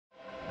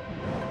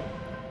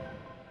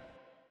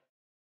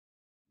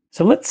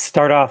So let's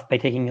start off by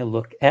taking a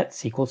look at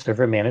SQL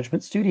Server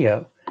Management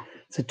Studio.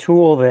 It's a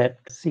tool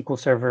that SQL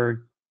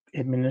Server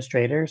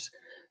administrators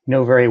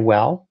know very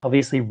well.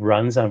 Obviously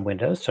runs on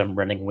Windows, so I'm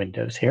running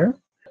Windows here.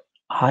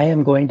 I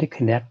am going to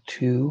connect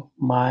to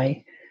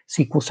my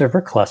SQL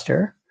Server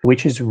cluster,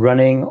 which is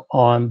running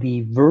on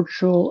the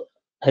virtual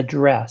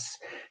address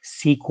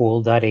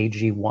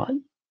sql.ag1.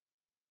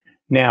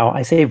 Now,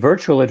 I say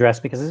virtual address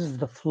because this is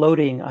the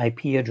floating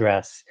IP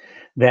address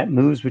that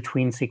moves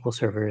between SQL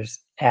servers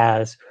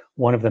as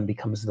one of them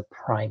becomes the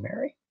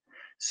primary.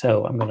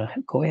 So I'm going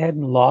to go ahead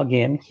and log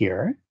in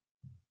here.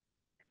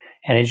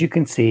 And as you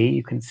can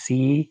see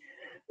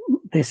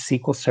this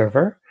SQL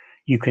server.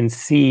 You can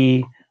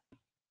see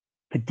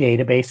the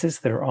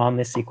databases that are on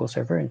this SQL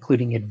server,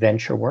 including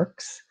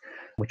AdventureWorks,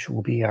 which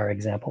will be our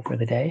example for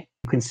the day.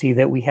 You can see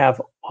that we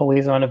have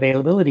always on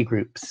availability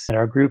groups, and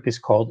our group is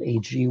called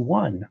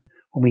AG1.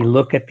 When we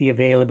look at the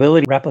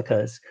availability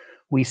replicas,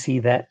 we see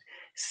that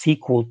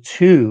SQL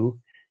 2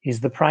 is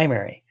the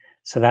primary.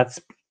 So that's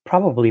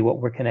probably what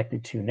we're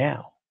connected to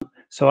now.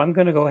 So I'm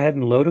going to go ahead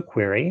and load a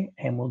query,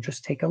 and we'll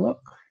just take a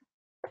look.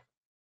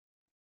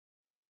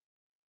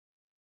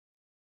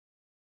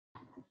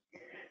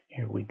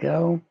 Here we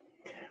go.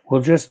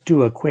 We'll just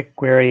do a quick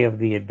query of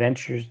the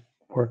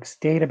AdventureWorks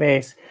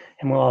database,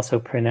 and we'll also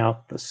print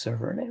out the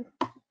server name.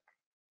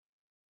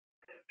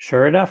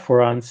 Sure enough,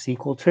 we're on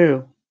SQL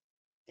 2.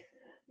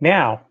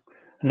 Now,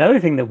 another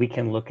thing that we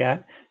can look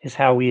at is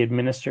how we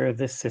administer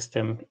this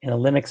system in a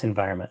Linux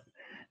environment.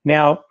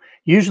 Now,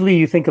 usually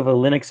you think of a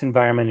Linux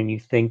environment and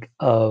you think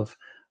of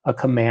a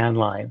command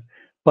line,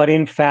 but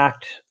in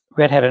fact,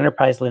 Red Hat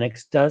Enterprise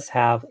Linux does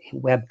have a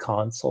web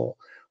console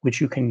which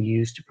you can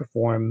use to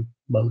perform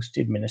most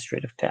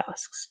administrative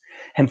tasks.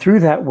 And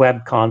through that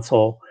web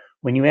console,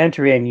 when you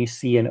enter in, you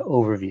see an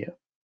overview.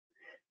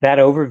 That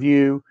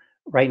overview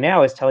right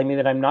now is telling me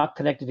that I'm not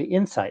connected to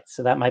Insights,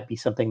 so that might be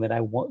something that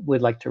I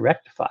would like to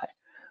rectify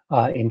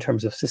in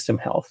terms of system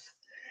health.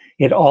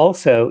 It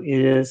also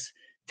is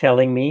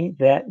telling me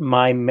that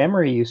my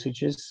memory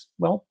usage is,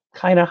 well,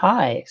 kind of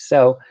high.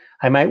 So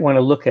I might want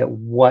to look at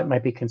what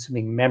might be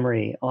consuming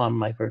memory on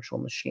my virtual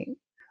machine.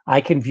 I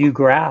can view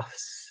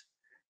graphs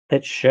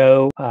that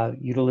show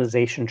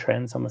utilization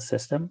trends on the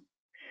system.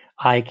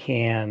 I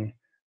can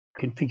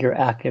configure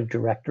Active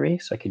Directory,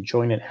 so I can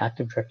join an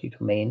Active Directory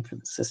domain for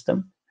the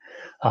system.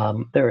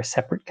 There are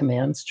separate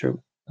commands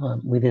to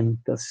within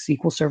the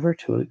SQL Server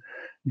to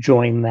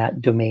join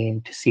that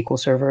domain to SQL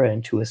Server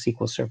and to a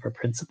SQL Server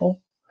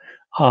principal.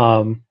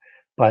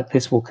 But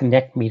this will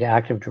connect me to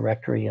Active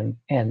Directory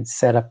and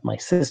set up my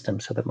system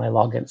so that my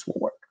logins will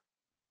work.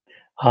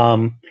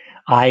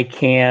 I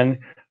can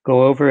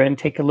go over and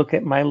take a look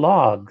at my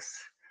logs.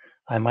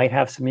 I might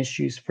have some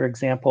issues, for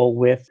example,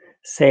 with,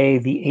 say,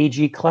 the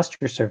AG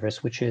cluster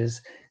service, which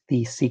is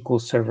the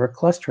SQL Server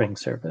clustering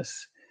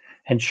service.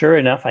 And sure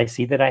enough, I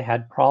see that I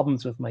had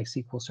problems with my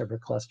SQL Server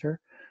cluster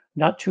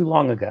not too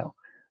long ago,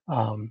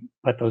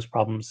 but those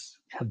problems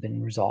have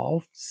been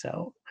resolved,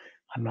 so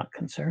I'm not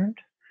concerned.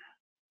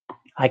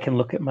 I can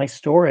look at my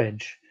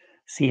storage,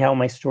 see how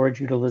my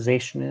storage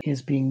utilization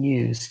is being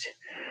used.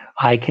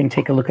 I can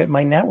take a look at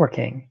my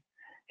networking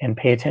and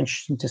pay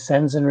attention to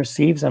sends and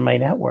receives on my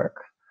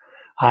network.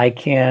 I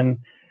can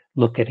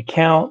look at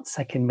accounts.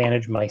 I can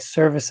manage my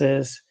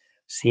services.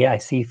 I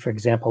see, for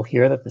example,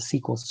 here that the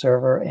SQL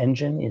Server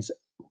engine is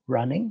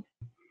running.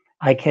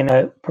 I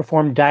can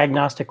perform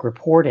diagnostic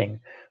reporting,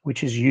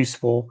 which is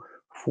useful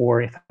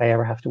for if I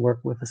ever have to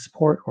work with a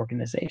support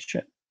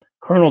organization.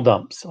 Kernel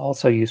dumps,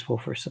 also useful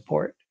for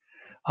support.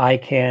 I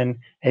can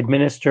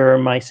administer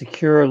my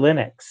secure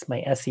Linux,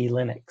 my SE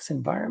Linux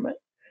environment.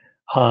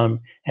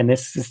 And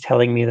this is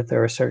telling me that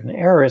there are certain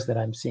errors that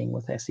I'm seeing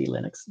with SE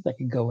Linux that I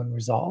could go and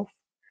resolve.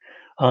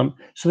 So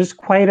there's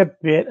quite a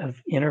bit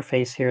of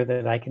interface here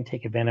that I can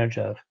take advantage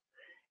of.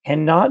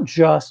 And not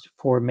just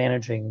for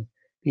managing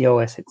the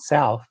OS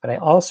itself, but I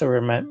also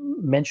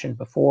mentioned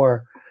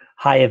before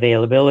high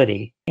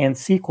availability. And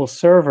SQL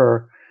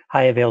Server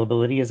high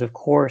availability is, of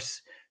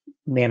course,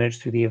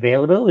 managed through the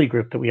availability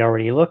group that we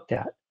already looked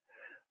at.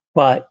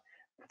 But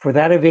for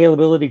that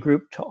availability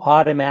group to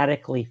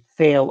automatically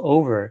fail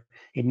over,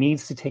 it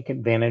needs to take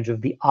advantage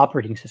of the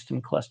operating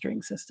system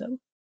clustering system.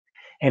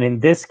 And in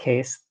this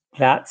case,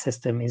 that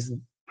system is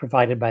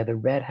provided by the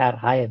Red Hat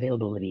High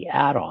Availability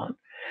add-on,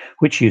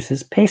 which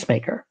uses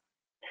Pacemaker.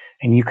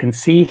 And you can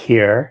see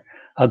here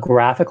a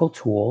graphical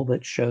tool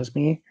that shows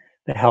me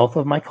the health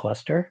of my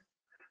cluster.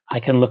 I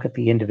can look at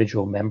the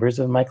individual members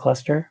of my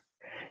cluster.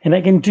 And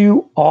I can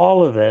do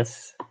all of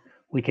this.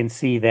 We can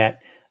see that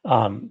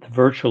the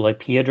virtual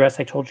IP address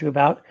I told you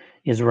about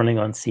is running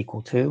on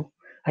SQL 2.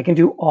 I can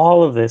do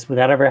all of this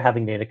without ever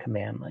having data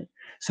command line.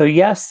 So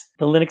yes,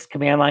 the Linux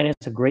command line is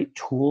a great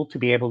tool to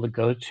be able to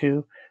go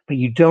to, but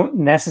you don't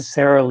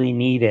necessarily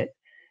need it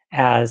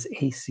as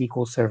a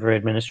SQL Server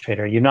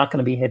administrator. You're not going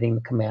to be hitting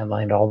the command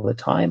line all the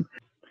time.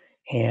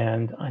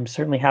 And I'm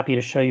certainly happy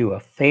to show you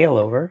a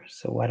failover.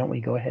 So why don't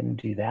we go ahead and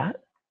do that?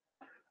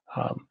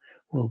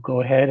 We'll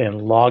go ahead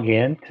and log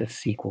in to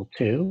SQL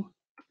 2.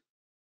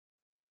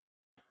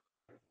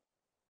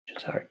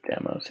 our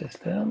demo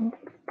system.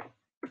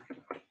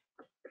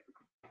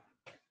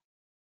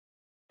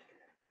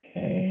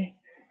 Okay,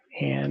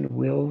 and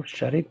we'll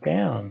shut it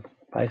down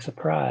by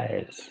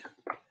surprise.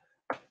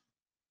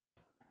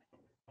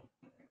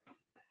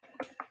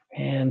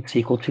 And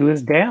SQL 2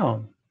 is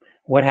down.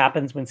 What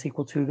happens when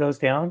SQL 2 goes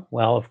down?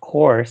 Well, of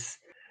course,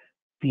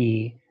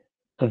 the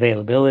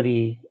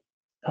availability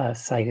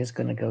site is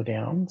going to go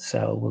down.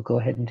 So we'll go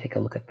ahead and take a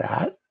look at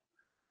that.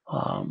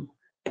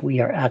 We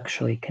are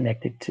actually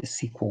connected to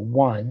SQL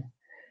 1.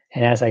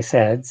 And as I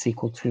said,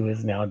 SQL 2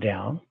 is now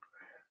down.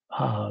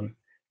 SQL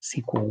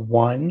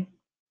 1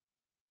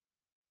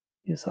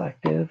 is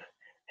active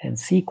and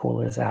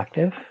SQL is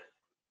active.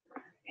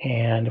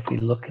 And if we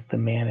look at the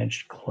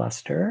managed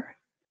cluster,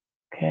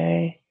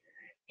 okay,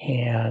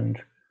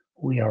 and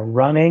we are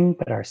running,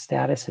 but our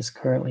status is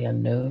currently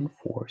unknown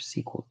for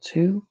SQL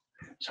 2.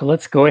 So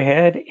let's go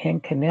ahead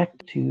and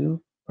connect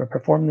to or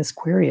perform this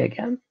query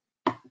again.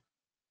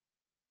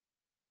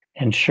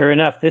 And sure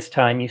enough, this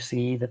time you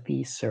see that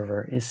the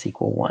server is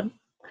SQL 1.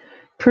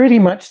 Pretty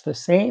much the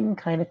same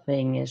kind of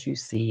thing as you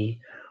see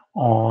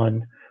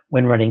when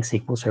running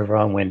SQL Server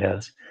on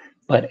Windows.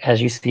 But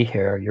as you see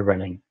here, you're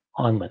running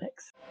on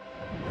Linux.